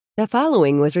The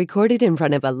following was recorded in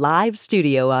front of a live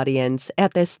studio audience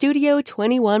at the Studio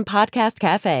 21 Podcast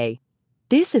Cafe.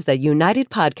 This is the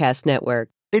United Podcast Network.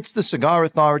 It's the Cigar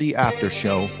Authority After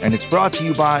Show, and it's brought to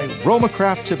you by Roma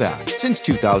Craft Tobacco. Since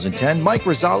 2010, Mike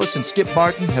Rosales and Skip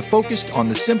Martin have focused on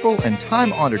the simple and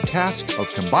time-honored task of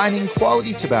combining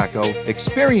quality tobacco,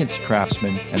 experienced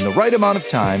craftsmen, and the right amount of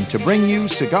time to bring you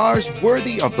cigars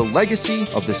worthy of the legacy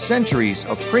of the centuries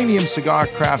of premium cigar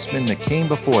craftsmen that came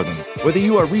before them. Whether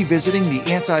you are revisiting the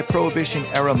anti-prohibition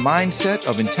era mindset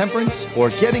of intemperance or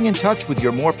getting in touch with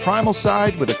your more primal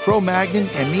side with a Cro-Magnon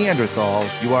and Neanderthal,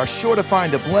 you are sure to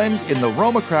find a blend in the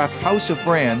Roma Craft house of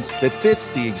brands that fits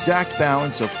the exact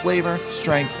balance of flavor,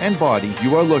 strength, and body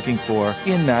you are looking for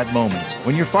in that moment.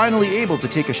 When you're finally able to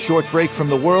take a short break from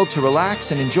the world to relax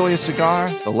and enjoy a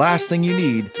cigar, the last thing you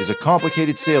need is a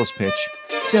complicated sales pitch.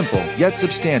 Simple, yet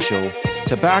substantial.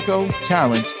 Tobacco,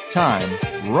 talent, time.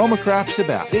 Roma Craft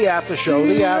Tobacco. The after show,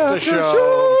 the after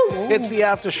show. It's the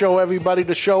after show, everybody.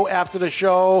 The show after the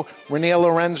show. Rene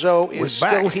Lorenzo is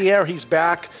still here. He's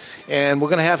back. And we're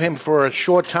going to have him for a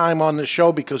short time on the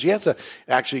show because he has to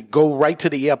actually go right to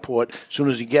the airport as soon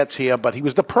as he gets here. But he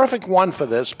was the perfect one for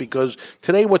this because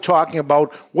today we're talking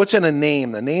about what's in a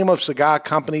name. The name of cigar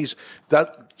companies,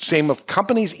 same of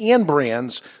companies and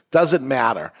brands, doesn't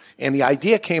matter. And the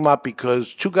idea came up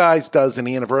because Two Guys does an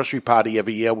anniversary party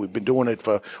every year. We've been doing it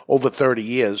for over 30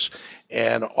 years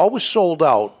and always sold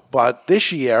out. But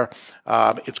this year,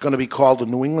 it's going to be called the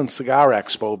New England Cigar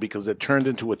Expo because it turned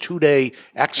into a 2-day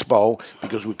expo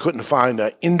because we couldn't find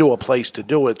an indoor place to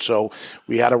do it. So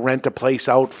we had to rent a place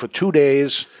out for 2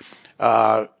 days,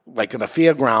 like in a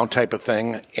fairground type of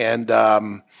thing.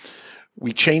 And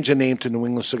we changed the name to New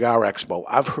England Cigar Expo.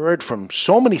 I've heard from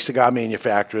so many cigar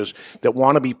manufacturers that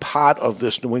want to be part of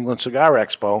this New England Cigar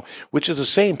Expo, which is the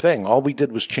same thing. All we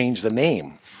did was change the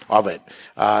name of it.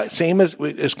 Same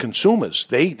as consumers.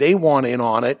 They want in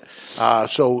on it.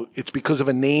 So it's because of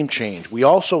a name change. We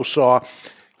also saw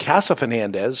Casa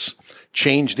Fernandez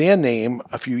change their name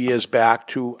a few years back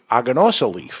to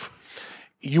Arganosa Leaf.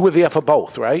 You were there for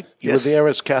both, right? You Yes. were there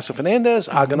as Casa Fernandez,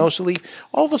 Arganosa Leaf.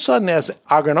 All of a sudden, as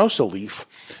Arganosa Leaf,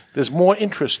 there's more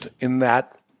interest in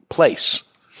that place,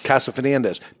 Casa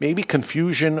Fernandez. Maybe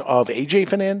confusion of AJ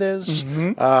Fernandez,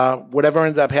 whatever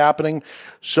ended up happening.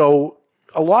 So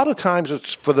a lot of times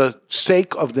it's for the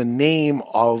sake of the name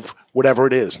of whatever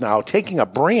it is. Now, taking a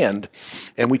brand,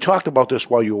 and we talked about this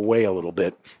while you were away a little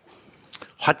bit,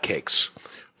 Hotcakes,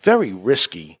 very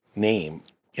risky name,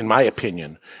 in my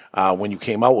opinion, when you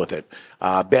came out with it.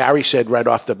 Barry said right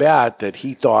off the bat that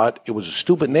he thought it was a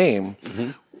stupid name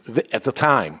at the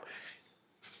time.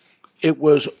 It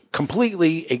was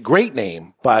completely a great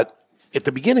name, but at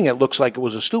the beginning it looks like it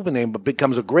was a stupid name, but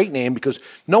becomes a great name because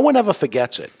no one ever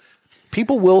forgets it.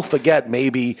 People will forget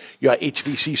maybe your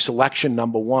HVC selection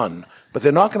number 1, but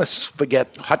they're not going to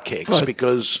forget Hotcakes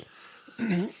because...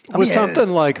 With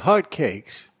something like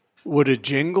Hotcakes, would a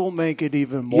jingle make it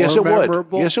even more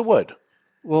memorable? Yes, it would.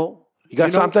 Well, you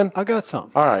got something? I got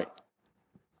something. All right.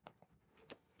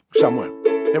 Somewhere.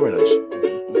 Here it is.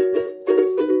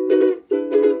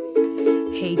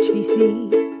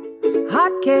 HVC,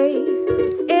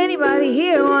 hotcakes. Anybody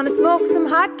here want to smoke some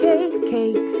hotcakes?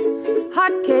 Cakes,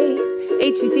 hotcakes.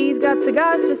 HVC's got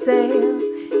cigars for sale.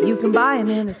 You can buy them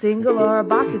in a single or a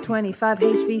box of 25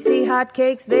 HVC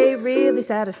hotcakes. They really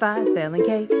satisfy selling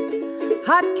cakes.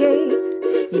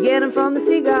 Hotcakes, you get them from the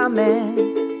Cigar Man.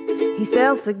 He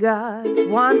sells cigars,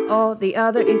 one or the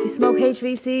other. If you smoke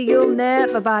HVC, you'll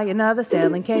never buy another.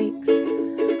 Selling cakes,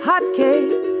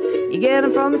 hotcakes, you get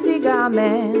them from the Cigar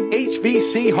Man.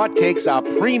 HVC Hotcakes are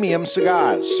premium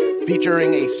cigars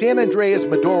featuring a San Andreas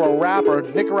Maduro wrapper,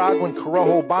 Nicaraguan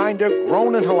Corojo binder,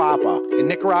 grown in Jalapa, and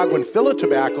Nicaraguan filler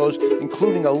tobaccos,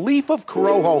 including a leaf of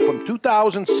Corojo from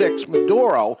 2006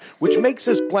 Maduro, which makes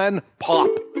this blend pop.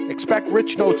 Expect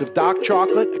rich notes of dark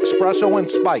chocolate, espresso,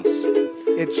 and spice.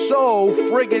 It's so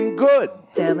friggin' good.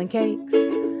 Selling cakes,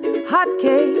 hot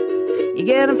cakes, you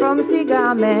get them from the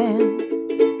Cigar Man.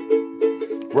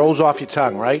 Rolls off your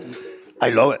tongue, right? I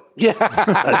love it. Yeah.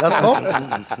 That's all.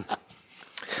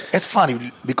 It's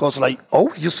funny because, like,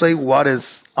 you say what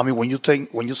is, I mean, when you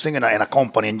sing in a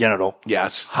company in general,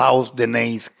 yes, how the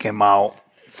names came out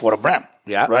for a brand,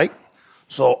 yeah, right?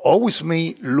 So always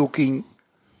me looking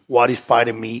what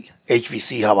inspired me,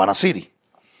 HVC Havana City.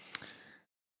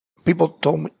 People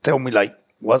tell me like,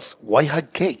 why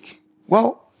hot cake?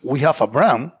 Well, we have a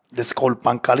brand that's called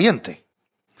Pan Caliente.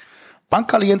 Pan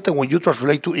Caliente, when you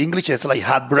translate to English, it's like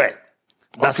hot bread.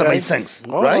 Doesn't make sense,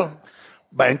 right?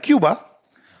 But in Cuba,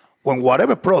 when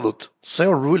whatever product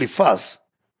sells really fast,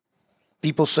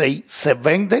 people say, se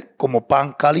vende como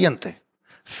pan caliente.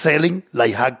 selling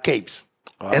like hot cakes.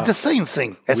 It's the same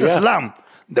thing. It's a slam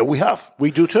that we have.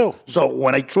 We do too. So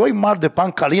when I trademarked the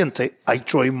pan caliente, I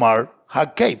trademarked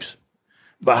hot cakes.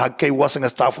 But hot cake wasn't a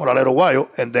start for a little while.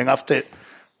 And then after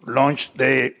launched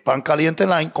the pan caliente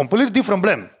line, completely different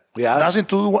blend. Yeah. Nothing to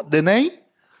do with the name,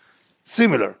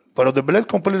 similar. But the blend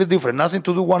completely different. Nothing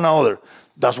to do one another.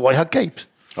 That's why hot cakes.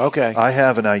 Okay. I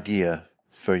have an idea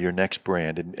for your next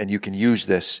brand, and you can use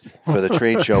this for the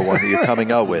trade show one that you're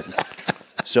coming out with.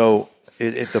 So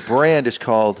the brand is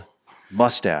called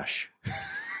Mustache.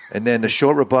 And then the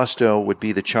short Robusto would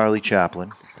be the Charlie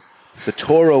Chaplin. The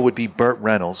Toro would be Burt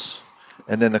Reynolds.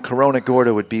 And then the Corona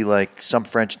Gorda would be like some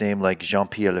French name like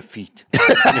Jean-Pierre Lafitte.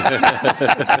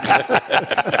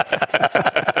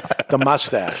 The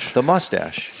mustache. The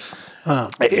mustache.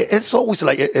 It's always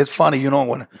like, it's funny, you know,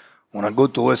 when I go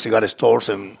to a cigar stores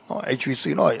and HBC,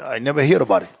 you know, I never hear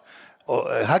about it.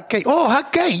 Hot cake. Oh,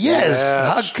 hot cake,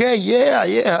 yes. Hot cake,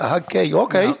 yeah, hot cake,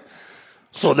 okay. Yeah.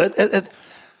 So that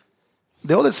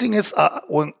the other thing is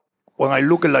when I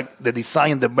look at like the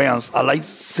design, the bands, I like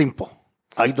simple.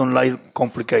 I don't like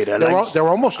complicated. They're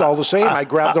almost all the same. I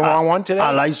grabbed the wrong one today.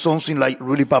 I like something like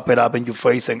really pop it up in your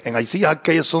face, and I see hot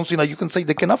cake is something that you can say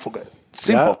they cannot forget.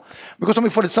 Simple. Yeah. Because I mean,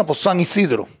 for example, San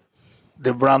Isidro,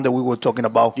 the brand that we were talking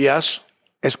about. Yes.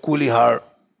 It's really hard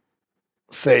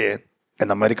say it in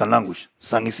American language.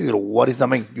 San Isidro, what is the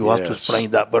mean? You have to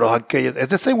explain that. But hot cake, it's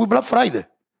the same with Black Friday.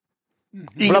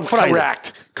 Black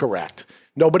Friday. Correct.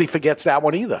 Nobody forgets that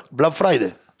one either. Black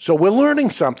Friday. So we're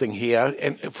learning something here.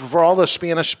 And for all the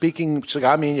Spanish-speaking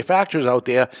cigar manufacturers out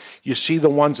there, you see the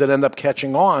ones that end up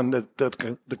catching on,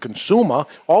 the consumer.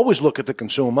 Always look at the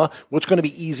consumer. What's going to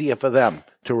be easier for them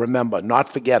to remember, not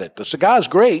forget it. The cigar is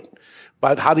great,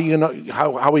 but how do you know?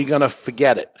 How are you going to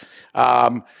forget it?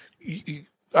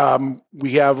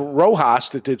 We have Rojas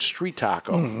that did Street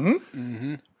Taco. Mm-hmm.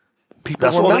 Mm-hmm. People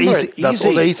that's remember all easy. it. That's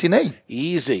all the easy name.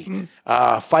 Easy.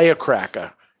 Mm-hmm.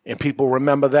 Firecracker. And people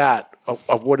remember that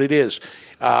of what it is.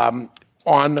 On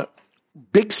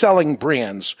big selling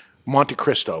brands, Monte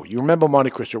Cristo. You remember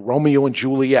Monte Cristo, Romeo and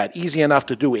Juliet. Easy enough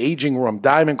to do. Aging Room,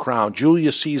 Diamond Crown,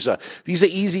 Julius Caesar. These are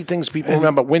easy things people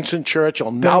remember. Winston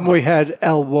Churchill. Then we had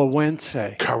El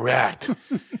Wawense. Correct.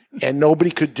 And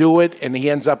nobody could do it, and he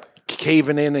ends up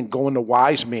caving in and going to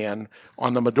Wise Man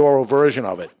on the Maduro version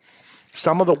of it.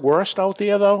 Some of the worst out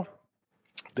there, though,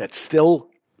 that still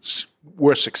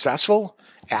were successful,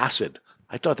 Acid.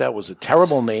 I thought that was a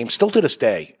terrible name. Still to this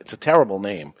day, it's a terrible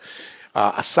name.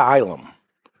 Asylum,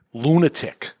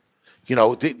 Lunatic. You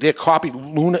know, they're copied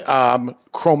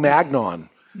Cro-Magnon.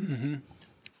 Mm-hmm.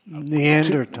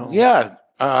 Neanderthal. Yeah.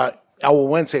 El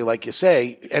Wawense, like you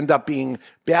say, end up being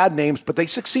bad names, but they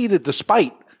succeeded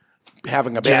despite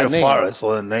having a bad name.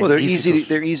 Well, they're easy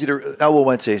to El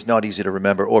Wawense is not easy to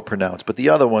remember or pronounce, but the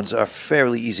other ones are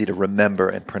fairly easy to remember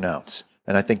and pronounce.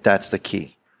 And I think that's the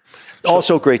key.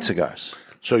 Also great cigars.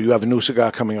 So you have a new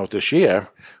cigar coming out this year.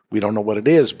 We don't know what it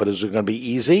is, but is it going to be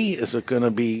easy? Is it going to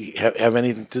be have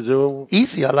anything to do?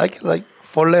 Easy. I like it, like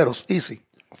 4 letters. Easy.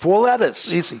 4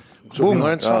 letters. Easy. So we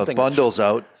learned something. Bundles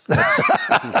out.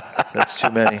 That's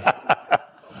too many.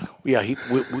 Yeah,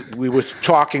 we were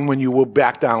talking when you were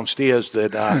back downstairs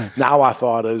that now our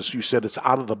thought is, you said it's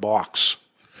out of the box.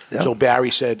 Yep. So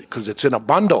Barry said, because it's in a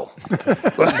bundle.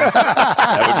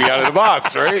 That would be out of the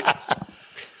box, right?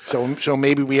 So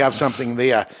maybe we have something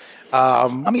there. I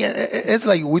mean, it's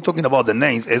like we're talking about the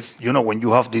names. It's, you know, when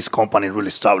you have this company really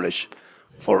established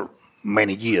for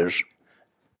many years,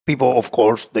 people, of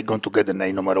course, they're going to get the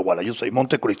name no matter what. Like you say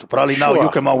Monte Cristo. Probably now you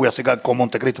come out with a cigar called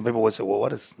Monte Cristo. People will say, well,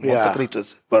 what is Monte Cristo?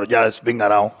 But yeah, it's been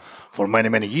around for many,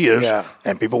 many years. Yeah.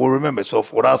 And people will remember. So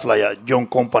for us, like a young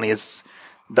company,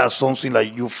 that's something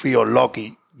like you feel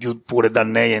lucky you put that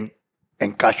name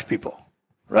and catch people,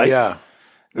 right? Yeah.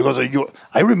 Because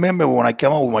I remember when I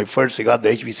came out with my first cigar, the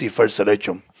HBC First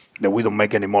Selection, that we don't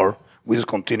make anymore. We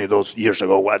discontinued those years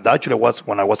ago. That actually was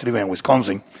when I was living in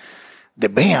Wisconsin. The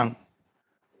band,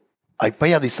 I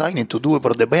pay a designer to do it,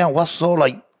 but the band was so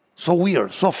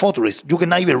weird, so futurist. You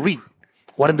cannot even read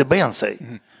what the band say.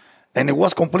 Mm-hmm. And it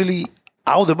was completely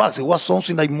out of the box. It was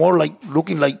something like more like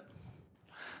looking like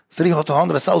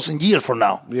 300,000 years from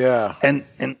now. Yeah. And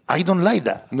I don't like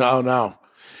that. No.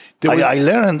 I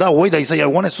learned in that way. They say I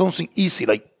wanted something easy,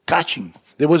 like catching.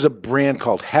 There was a brand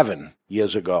called Heaven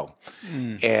years ago.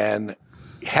 And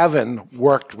Heaven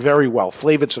worked very well.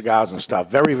 Flavored cigars and stuff.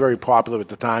 Very, very popular at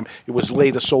the time. It was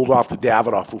later sold off to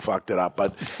Davidoff, who fucked it up.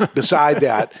 But beside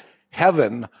that,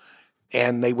 Heaven,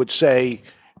 and they would say,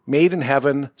 made in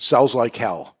heaven, sells like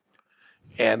hell.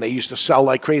 And they used to sell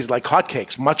like crazy, like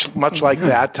hotcakes, much like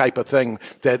that type of thing.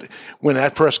 That when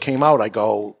that first came out, I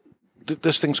go,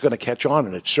 this thing's going to catch on,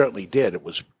 and it certainly did. It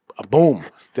was a boom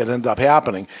that ended up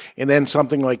happening. And then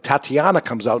something like Tatiana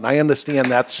comes out, and I understand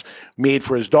that's made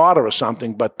for his daughter or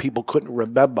something, but people couldn't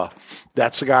remember.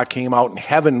 That cigar came out, and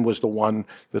Heaven was the one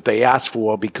that they asked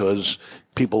for because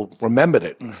people remembered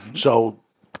it. Mm-hmm. So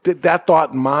that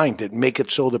thought in mind to make it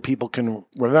so that people can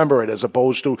remember it, as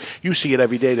opposed to, you see it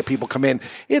every day that people come in,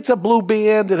 it's a blue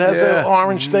band, it has an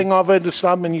orange thing of it or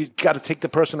something, and you got to take the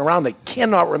person around. They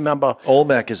cannot remember.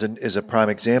 Olmec is a prime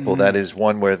example. That is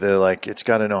one where they're like, it's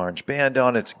got an orange band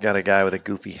on it, it's got a guy with a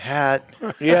goofy hat.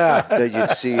 Yeah. That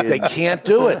you'd see. They can't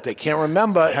do it. They can't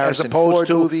remember. Harrison as opposed Ford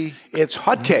to movie. It's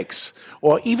hotcakes.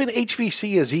 Or even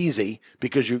HVC is easy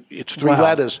because it's three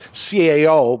letters,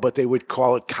 CAO, but they would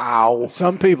call it cow.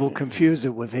 Some people confuse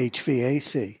it with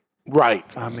HVAC. Right.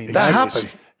 I mean, that happened.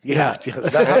 Yeah.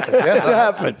 That happened. Yeah,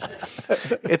 that happened.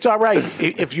 It's all right.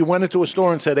 If you went into a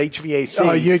store and said HVAC.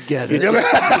 Oh, you'd get it. You're going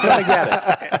to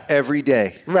get it. Every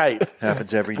day. Right.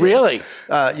 Happens every day. Really?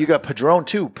 You got Padron,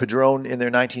 too. Padron in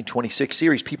their 1926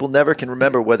 series. People never can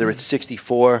remember whether it's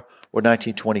 64 or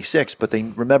 1926, but they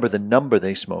remember the number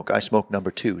they smoke. I smoke number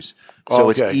 2s. So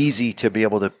it's easy to be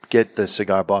able to get the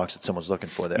cigar box that someone's looking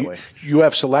for that way. You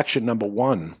have selection number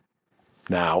 1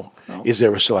 now. No. Is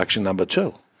there a selection number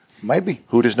 2? Maybe.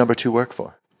 Who does number 2 work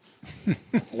for?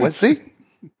 Let's see.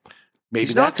 Maybe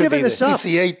he's not giving this up.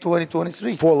 ECA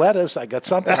 2023. 4 letters. I got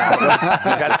something out of it.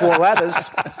 I got 4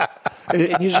 letters.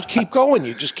 And you just keep going.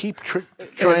 You just keep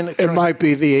trying to. It might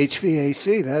be the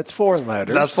HVAC. That's 4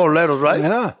 letters. That's 4 letters, right?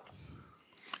 Yeah.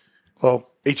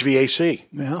 Well, HVAC.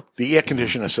 Yeah. The air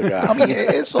conditioner cigar. I mean,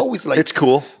 it's always like... It's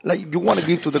cool. Like, you want to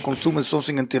give to the consumer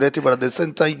something interesting, but at the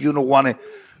same time, you don't want to...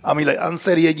 I mean, like, I'm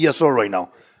 38 years old right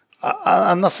now.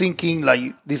 I'm not thinking, like,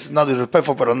 this is not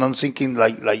disrespectful, but I'm not thinking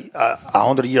like a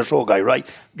 100 years old guy, right?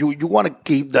 You want to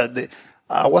keep that...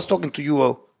 I was talking to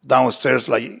you downstairs,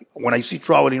 like, when I see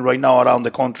traveling right now around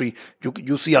the country,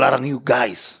 you see a lot of new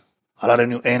guys, a lot of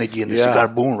new energy in the cigar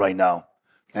boom right now.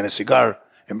 And a cigar...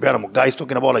 And guys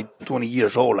talking about like 20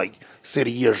 years old, like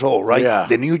 30 years old, right? Yeah.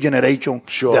 The new generation,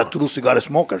 they are true cigar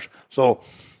smokers. So,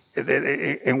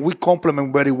 and we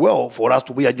complement very well for us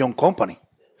to be a young company.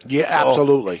 Yeah,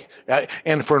 absolutely.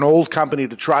 And for an old company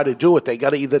to try to do it, they got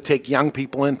to either take young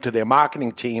people into their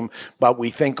marketing team, but we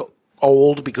think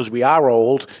old because we are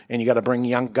old, and you got to bring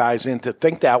young guys in to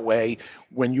think that way.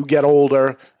 When you get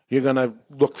older, you're going to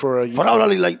look for a...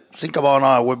 Probably, like, think about now,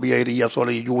 I will be 80 years old,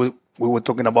 we were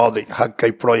talking about the Hot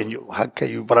Cake Pro, and you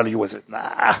probably would say,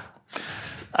 nah,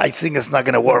 I think it's not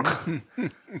going to work.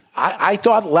 I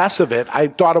thought less of it. I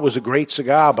thought it was a great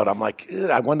cigar, but I'm like,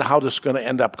 I wonder how this is going to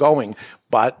end up going.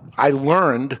 But I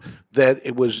learned that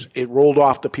it rolled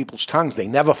off the people's tongues. They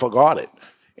never forgot it.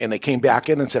 And they came back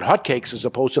in and said hotcakes as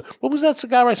opposed to, what was that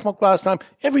cigar I smoked last time?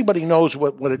 Everybody knows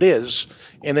what it is.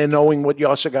 And then knowing what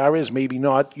your cigar is, maybe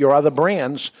not your other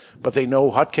brands, but they know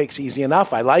hotcakes easy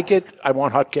enough. I like it. I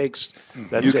want hotcakes.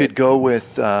 That's you could go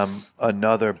with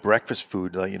another breakfast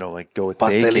food, like go with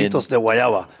Pastelitos bacon. de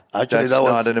guayaba. Actually, that's that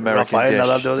was not an American Rafael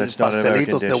dish. Nadal That's not an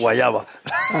American Pastelitos dish. de guayaba.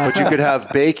 But you could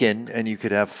have bacon, and you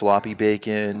could have floppy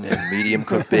bacon, and medium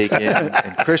cooked bacon,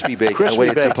 and crispy bacon, the way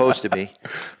it's supposed to be.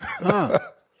 Oh.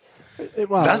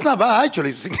 Well, that's not bad,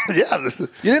 actually. Yeah.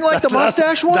 You didn't like the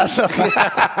mustache one?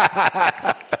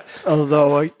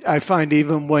 Although I find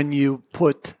even when you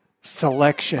put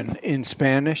selection in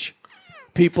Spanish,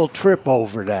 people trip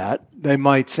over that. They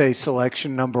might say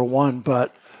selection number 1,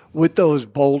 but with those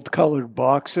bold colored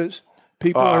boxes,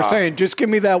 people are saying, just give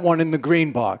me that one in the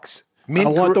green box. I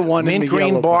want the one in the green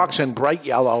yellow box box. and bright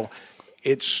yellow.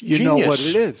 It's genius. You know what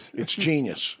it is. It's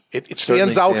genius. It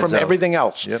Certainly stands out from stands out. everything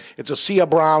else. Yep. It's a sea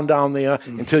of brown down there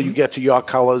until you get to your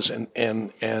colors, and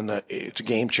it's a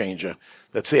game changer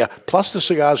that's there. Plus, the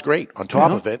cigar's great on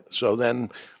top of it. So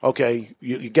then,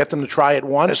 you get them to try it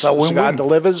once. The cigar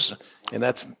delivers, and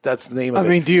that's the name of it. I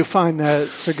mean, do you find that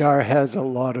cigar has a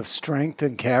lot of strength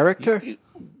and character?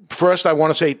 First, I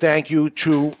want to say thank you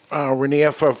to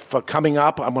Rainier for coming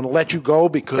up. I'm going to let you go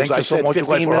because I said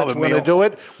 15 minutes we're going to do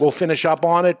it. We'll finish up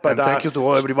on it. But and thank you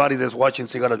to everybody that's watching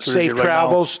Cigar Trilogy safe right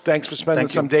travels. Now. Thanks for spending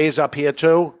some days up here,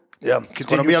 too. Yeah, it's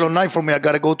going to be a long night for me. I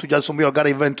got to go to Jacksonville. I got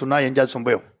an event tonight in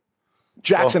Jacksonville. Florida.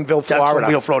 Jacksonville,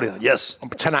 Florida, yes.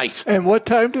 Tonight. And what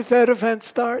time does that event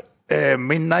start?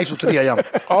 Midnight to 3 a.m.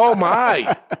 Oh,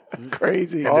 my.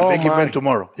 Crazy. And the big event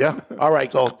tomorrow, yeah? All right.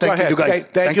 So thank you guys.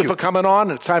 Thank you for coming on.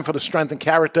 It's time for the Strength and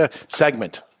Character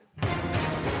segment.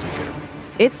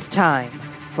 It's time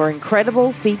for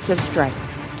Incredible Feats of Strength,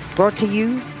 brought to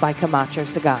you by Camacho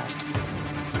Cigars.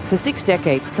 For 6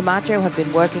 decades, Camacho have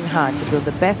been working hard to build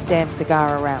the best damn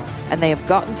cigar around, and they have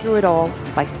gotten through it all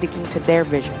by sticking to their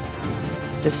vision.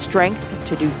 The strength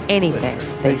to do anything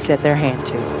they set their hand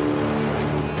to.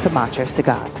 Camacho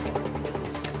Cigars.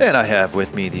 And I have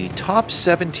with me the top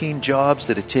 17 jobs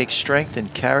that it takes strength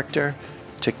and character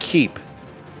to keep.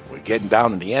 We're getting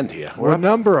down in the end here. What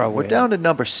number are we? We're down to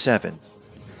number 7.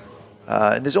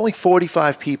 And there's only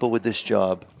 45 people with this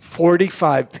job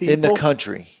 45 people? in the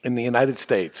country. In the United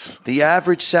States. The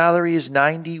average salary is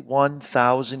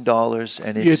 $91,000,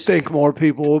 and You'd it's think more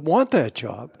people would want that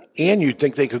job. And you'd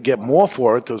think they could get more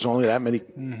for it. There's only that many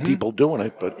people doing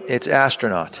it, but it's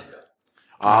astronaut.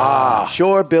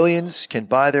 Sure, billionaires can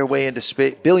buy their way into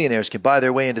space,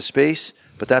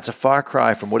 but that's a far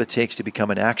cry from what it takes to become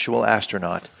an actual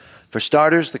astronaut. For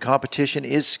starters, the competition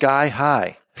is sky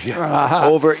high.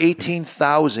 Over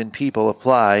 18,000 people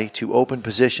apply to open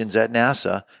positions at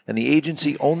NASA, and the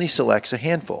agency only selects a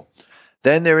handful.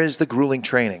 Then there is the grueling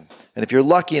training. And if you're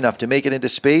lucky enough to make it into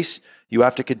space, you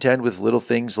have to contend with little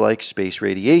things like space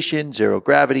radiation, zero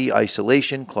gravity,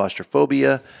 isolation,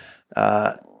 claustrophobia,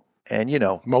 and,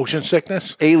 motion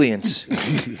sickness? aliens,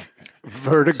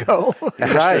 Vertigo.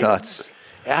 astronauts.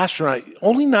 Astronaut.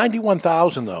 Only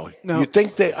 91,000, though. No. You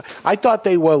think I thought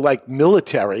they were like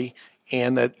military,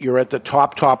 and that you're at the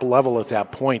top level at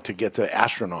that point to get to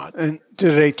astronaut. And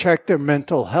do they check their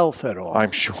mental health at all?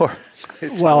 I'm sure.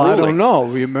 It's Well, I grueling. don't know.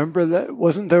 Remember that?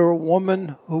 Wasn't there a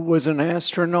woman who was an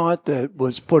astronaut that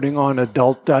was putting on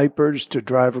adult diapers to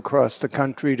drive across the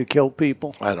country to kill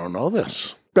people? I don't know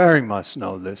this. Barry must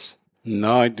know this.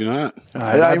 No, I do not.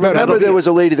 I remember there was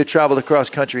a lady that traveled across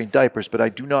country in diapers, but I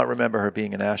do not remember her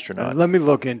being an astronaut. Let me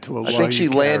look into it. I think she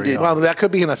landed. Well, that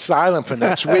could be an asylum for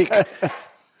next week.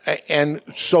 And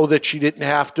so that she didn't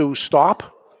have to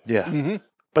stop, Yeah.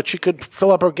 but she could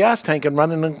fill up her gas tank and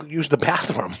run in and use the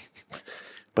bathroom.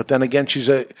 But then again, she's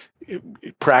a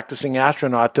practicing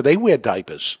astronaut. Do they wear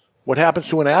diapers? What happens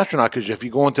to an astronaut? Because if you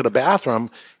go into the bathroom,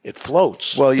 it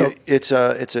floats. Well, it's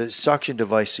a suction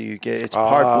device, so you get it's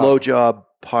part blowjob,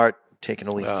 part taking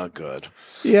a leak. Oh, good.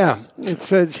 Yeah, it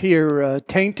says here,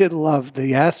 Tainted Love,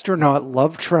 the astronaut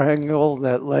love triangle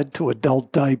that led to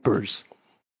adult diapers.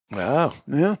 Wow.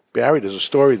 Yeah. Barry, there's a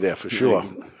story there for sure.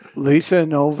 Lisa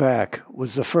Novak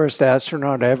was the first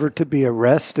astronaut ever to be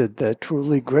arrested that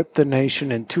truly gripped the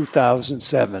nation in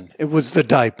 2007. It was the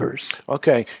diapers.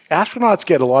 Okay. Astronauts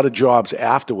get a lot of jobs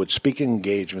afterwards, speaking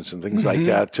engagements and things like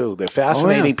that, too. They're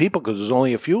fascinating people because there's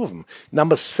only a few of them.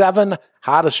 Number 7,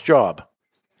 hardest job.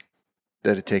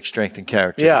 That it takes strength and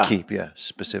character to keep,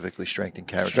 specifically strength and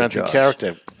character Strength jobs. and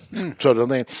character.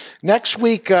 So next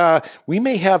week, we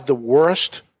may have the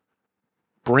worst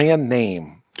brand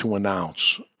name to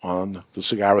announce on the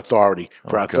Cigar Authority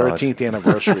for our 13th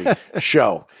anniversary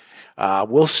show.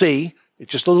 We'll see.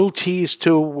 It's just a little tease,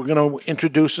 too. We're going to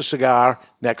introduce a cigar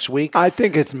next week. I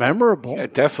think it's memorable.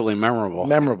 Definitely memorable.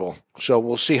 Memorable. So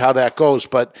we'll see how that goes.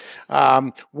 But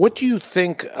what do you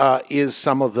think is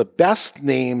some of the best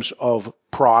names of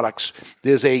products?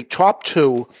 There's a top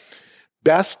 2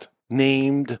 best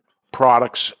named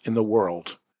products in the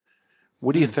world.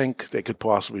 What do you think they could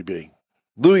possibly be?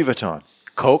 Louis Vuitton.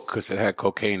 Coke, because it had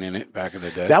cocaine in it back in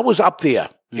the day. That was up there.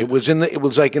 It was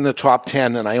like in the top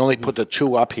 10, and I only put the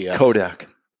 2 up here. Kodak.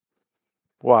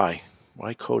 Why?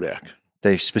 Why Kodak?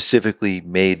 They specifically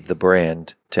made the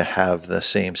brand to have the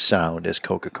same sound as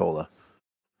Coca-Cola.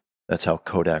 That's how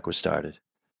Kodak was started.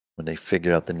 When they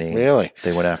figured out the name, Really?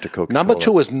 they went after Coca-Cola. Number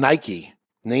 2 is Nike,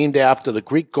 named after the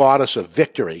Greek goddess of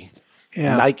victory.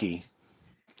 Yeah. Nike.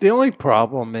 The only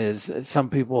problem is some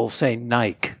people say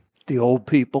Nike, the old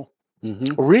people.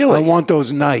 Really? I want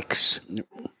those Nikes.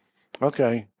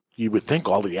 Okay. You would think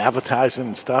all the advertising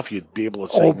and stuff, you'd be able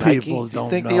to say Old Nike. people don't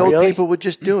think know. the old Really? people would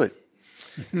just do it.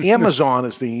 Amazon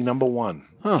is the number 1.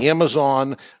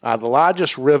 Amazon, the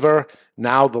largest river,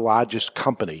 now the largest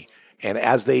company. And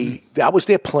that was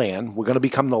their plan. We're going to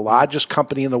become the largest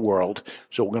company in the world.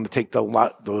 So we're going to take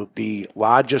the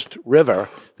largest river,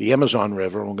 the Amazon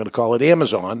River, and we're going to call it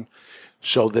Amazon,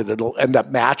 so that it'll end up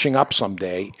matching up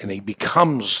someday, and it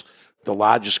becomes the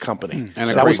largest company. And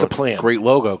So that was the plan. Great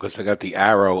logo because they got the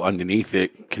arrow underneath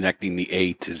it connecting the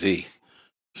A to Z.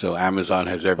 So Amazon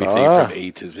has everything from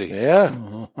A to Z. Yeah.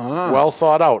 Well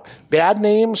thought out. Bad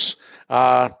names.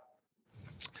 That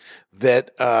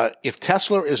if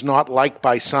Tesla is not liked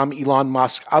by some Elon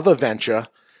Musk other venture,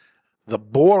 the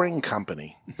Boring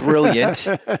Company Brilliant. takes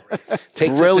it to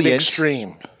the Brilliant.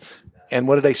 extreme. And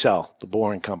what do they sell? The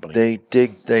Boring Company. They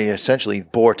essentially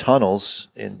bore tunnels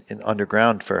in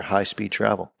underground for high-speed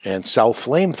travel. And sell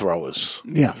flamethrowers.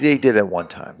 Yeah. They did it one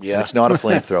time. Yeah. It's not a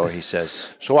flamethrower, he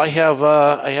says. So I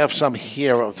have some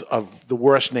here of the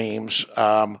worst names.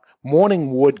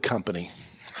 Morning Wood Company.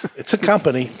 It's a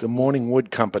company, the Morning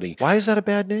Wood Company. Why is that a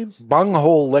bad name?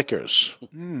 Bunghole Liquors.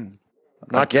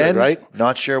 Not Again, good, right?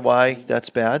 Not sure why that's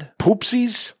bad.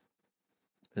 Poopsies.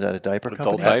 Is that a diaper Adult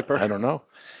company? diaper? I don't know.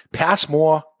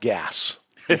 Passmore Gas.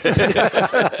 You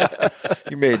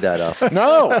made that up.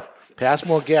 No.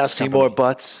 Passmore Gas. Seymour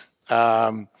Butts.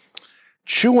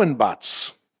 Chewin'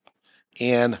 Butts.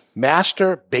 And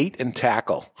Master Bait and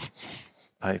Tackle.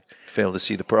 I fail to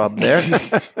see the problem there.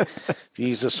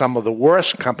 These are some of the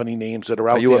worst company names that are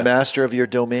out Are you there. a master of your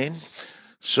domain?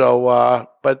 So,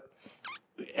 but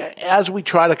as we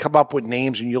try to come up with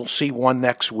names, and you'll see one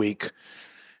next week,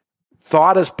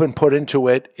 thought has been put into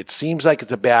it. It seems like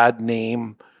it's a bad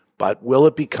name, but will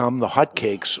it become the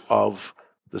hotcakes of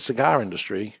the cigar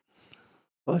industry?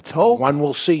 Let's hope. One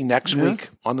we'll see next week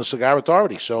on the Cigar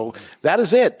Authority. So that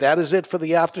is it. That is it for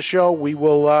the after show. We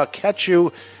will catch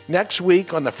you next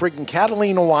week on the friggin'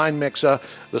 Catalina Wine Mixer,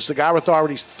 the Cigar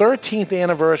Authority's 13th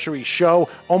anniversary show,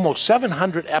 almost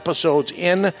 700 episodes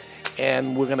in,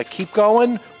 and we're going to keep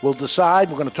going. We'll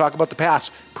decide. We're going to talk about the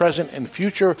past, present, and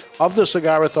future of the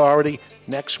Cigar Authority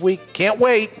next week. Can't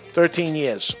wait. 13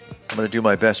 years. I'm going to do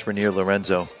my best, Rainier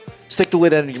Lorenzo. Stick the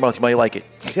lid end in your mouth. You might like it.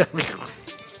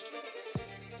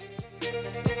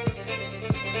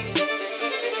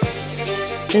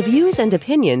 The views and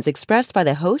opinions expressed by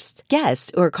the hosts,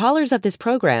 guests, or callers of this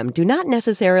program do not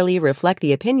necessarily reflect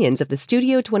the opinions of the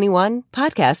Studio 21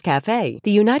 Podcast Cafe,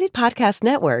 the United Podcast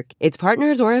Network, its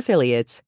partners, or affiliates.